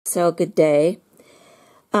So, good day.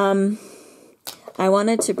 I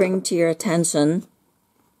wanted to bring to your attention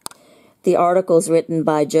the articles written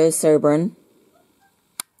by Joseph Sobran,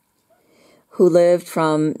 who lived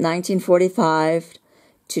from 1945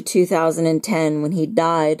 to 2010 when he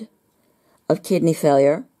died of kidney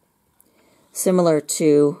failure, similar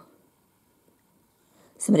to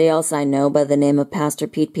somebody else I know by the name of Pastor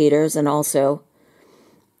Pete Peters and also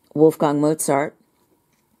Wolfgang Mozart.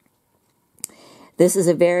 This is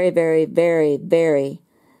a very, very, very, very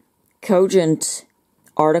cogent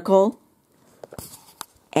article,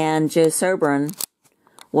 and Joseph Sobran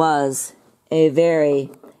was a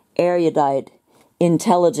very erudite,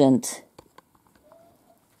 intelligent,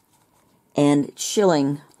 and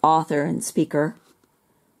chilling author and speaker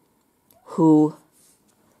who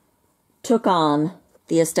took on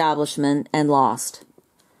the establishment and lost.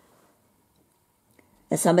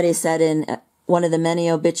 As somebody said in one of the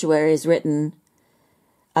many obituaries written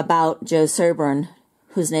about Joseph Sobran,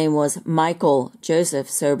 whose name was Michael Joseph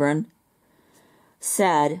Sobran,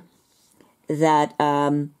 said that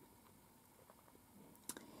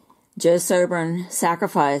Joseph Sobran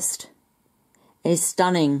sacrificed a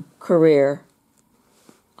stunning career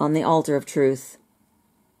on the altar of truth.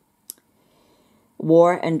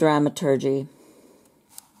 War and dramaturgy.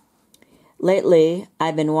 Lately,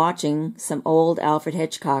 I've been watching some old Alfred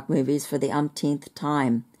Hitchcock movies for the umpteenth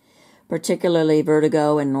time, particularly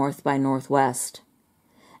Vertigo and North by Northwest.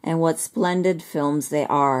 And what splendid films they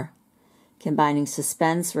are, combining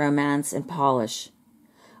suspense, romance, and polish.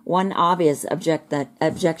 One obvious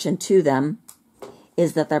objection to them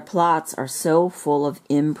is that their plots are so full of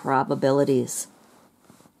improbabilities.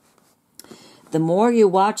 The more you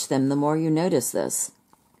watch them, the more you notice this.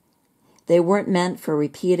 They weren't meant for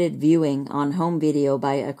repeated viewing on home video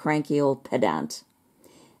by a cranky old pedant.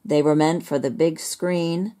 They were meant for the big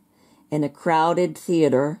screen in a crowded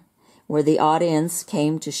theater where the audience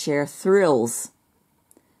came to share thrills,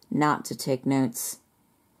 not to take notes.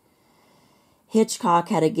 Hitchcock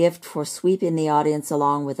had a gift for sweeping the audience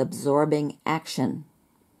along with absorbing action.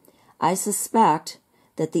 I suspect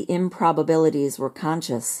that the improbabilities were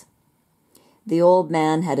conscious. The old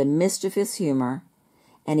man had a mischievous humor,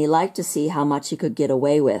 and he liked to see how much he could get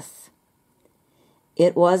away with.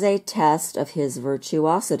 It was a test of his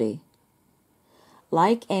virtuosity.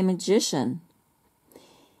 Like a magician,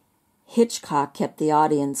 Hitchcock kept the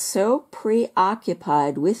audience so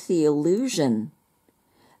preoccupied with the illusion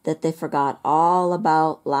that they forgot all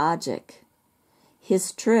about logic.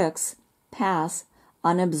 His tricks pass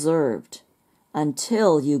unobserved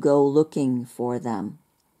until you go looking for them.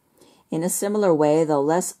 In a similar way, though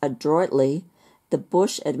less adroitly, the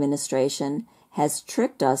Bush administration has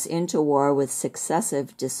tricked us into war with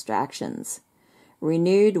successive distractions.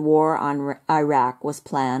 Renewed war on Iraq was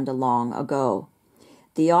planned long ago.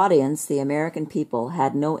 The audience, the American people,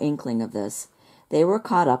 had no inkling of this. They were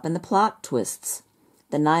caught up in the plot twists.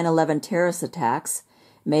 The 9/11 terrorist attacks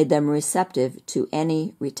made them receptive to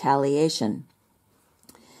any retaliation.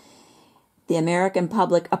 The American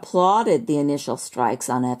public applauded the initial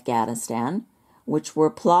strikes on Afghanistan, which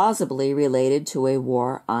were plausibly related to a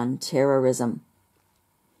war on terrorism.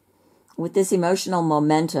 With this emotional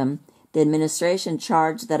momentum, the administration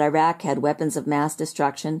charged that Iraq had weapons of mass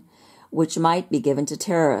destruction which might be given to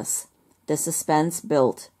terrorists. The suspense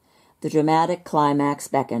built. The dramatic climax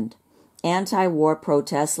beckoned. Anti-war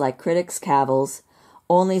protests like critics' cavils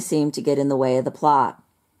only seemed to get in the way of the plot.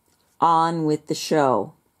 On with the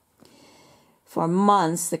show. For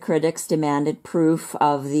months, the critics demanded proof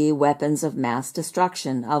of the weapons of mass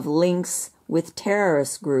destruction, of links with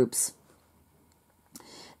terrorist groups.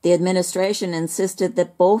 The administration insisted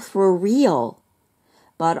that both were real,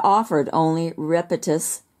 but offered only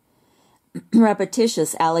repetitious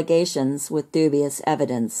allegations with dubious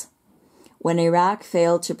evidence. When Iraq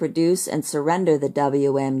failed to produce and surrender the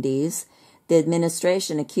WMDs, the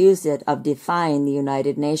administration accused it of defying the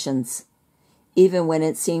United Nations, even when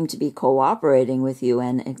it seemed to be cooperating with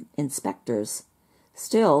UN inspectors.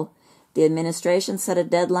 Still, the administration set a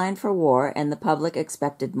deadline for war, and the public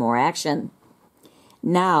expected more action.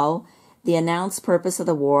 Now, the announced purpose of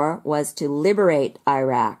the war was to liberate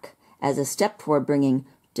Iraq as a step toward bringing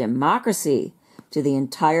democracy to the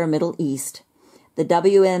entire Middle East. The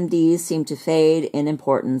WMDs seemed to fade in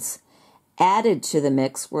importance. Added to the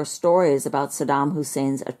mix were stories about Saddam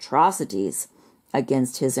Hussein's atrocities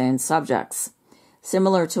against his own subjects,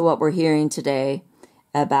 similar to what we're hearing today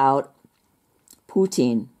about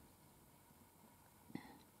Putin.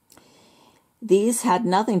 These had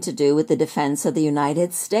nothing to do with the defense of the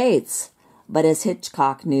United States, but as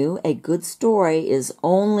Hitchcock knew, a good story is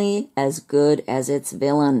only as good as its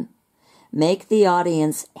villain. Make the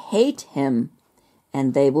audience hate him,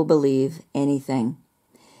 and they will believe anything.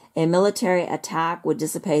 A military attack would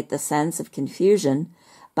dissipate the sense of confusion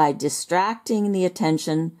by distracting the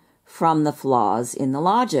attention from the flaws in the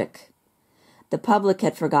logic. The public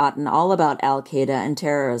had forgotten all about Al-Qaeda and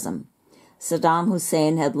terrorism. Saddam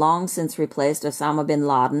Hussein had long since replaced Osama bin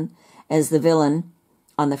Laden as the villain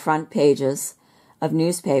on the front pages of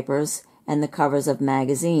newspapers and the covers of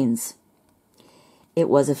magazines. It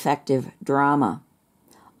was effective drama.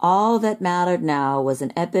 All that mattered now was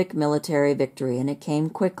an epic military victory, and it came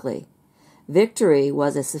quickly. Victory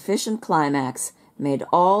was a sufficient climax, made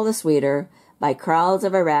all the sweeter by crowds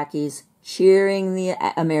of Iraqis cheering the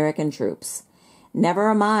American troops.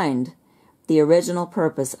 Never mind the original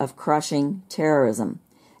purpose of crushing terrorism.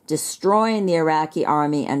 Destroying the Iraqi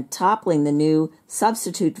army and toppling the new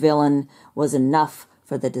substitute villain was enough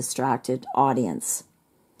for the distracted audience.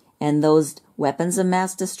 And those weapons of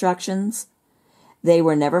mass destructions, they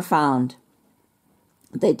were never found.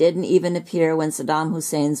 They didn't even appear when Saddam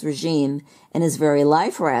Hussein's regime and his very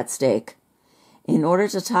life were at stake. In order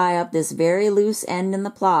to tie up this very loose end in the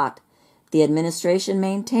plot, the administration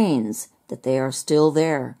maintains that they are still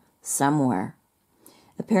there somewhere.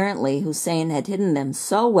 Apparently, Hussein had hidden them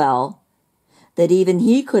so well that even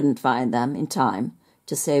he couldn't find them in time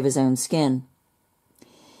to save his own skin.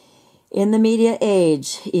 In the media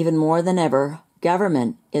age, even more than ever,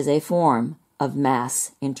 government is a form of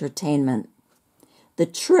mass entertainment. The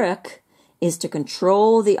trick is to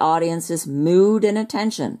control the audience's mood and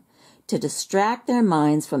attention, to distract their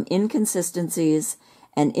minds from inconsistencies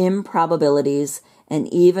and improbabilities, and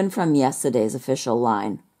even from yesterday's official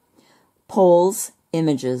line. Polls,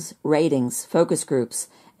 images, ratings, focus groups,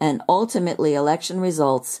 and ultimately election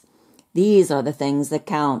results, these are the things that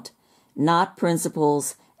count, not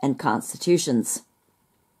principles and constitutions.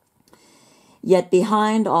 Yet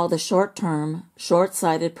behind all the short-term,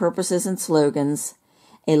 short-sighted purposes and slogans,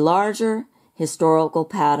 a larger historical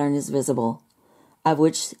pattern is visible, of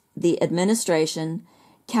which the administration,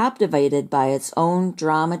 captivated by its own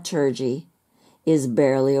dramaturgy, is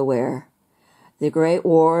barely aware. The great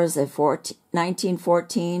wars of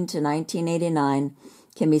 1914 to 1989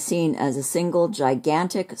 can be seen as a single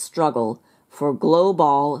gigantic struggle for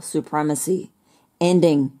global supremacy,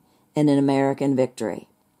 ending in an American victory.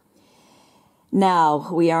 Now,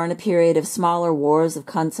 we are in a period of smaller wars of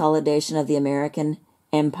consolidation of the American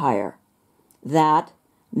empire. That,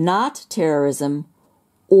 not terrorism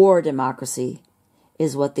or democracy,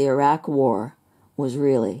 is what the Iraq War was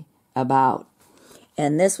really about.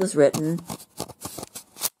 And this was written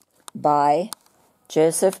by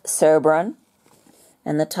Joseph Sobran,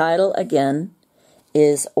 and the title again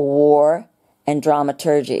is War and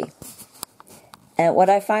Dramaturgy. And what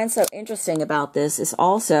I find so interesting about this is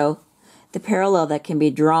also the parallel that can be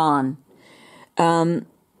drawn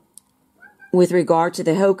with regard to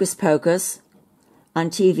the hocus pocus on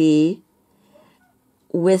TV,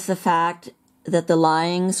 with the fact that the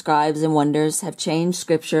lying scribes and wonders have changed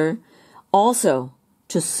Scripture also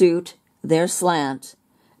to suit their slant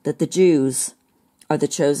that the Jews are the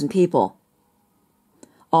chosen people,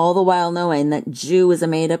 all the while knowing that Jew is a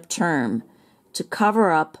made-up term to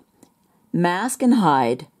cover up, mask, and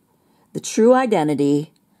hide the true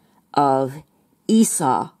identity of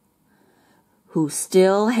Esau, who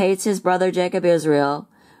still hates his brother Jacob Israel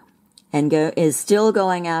and is still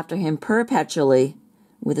going after him perpetually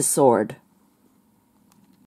with a sword.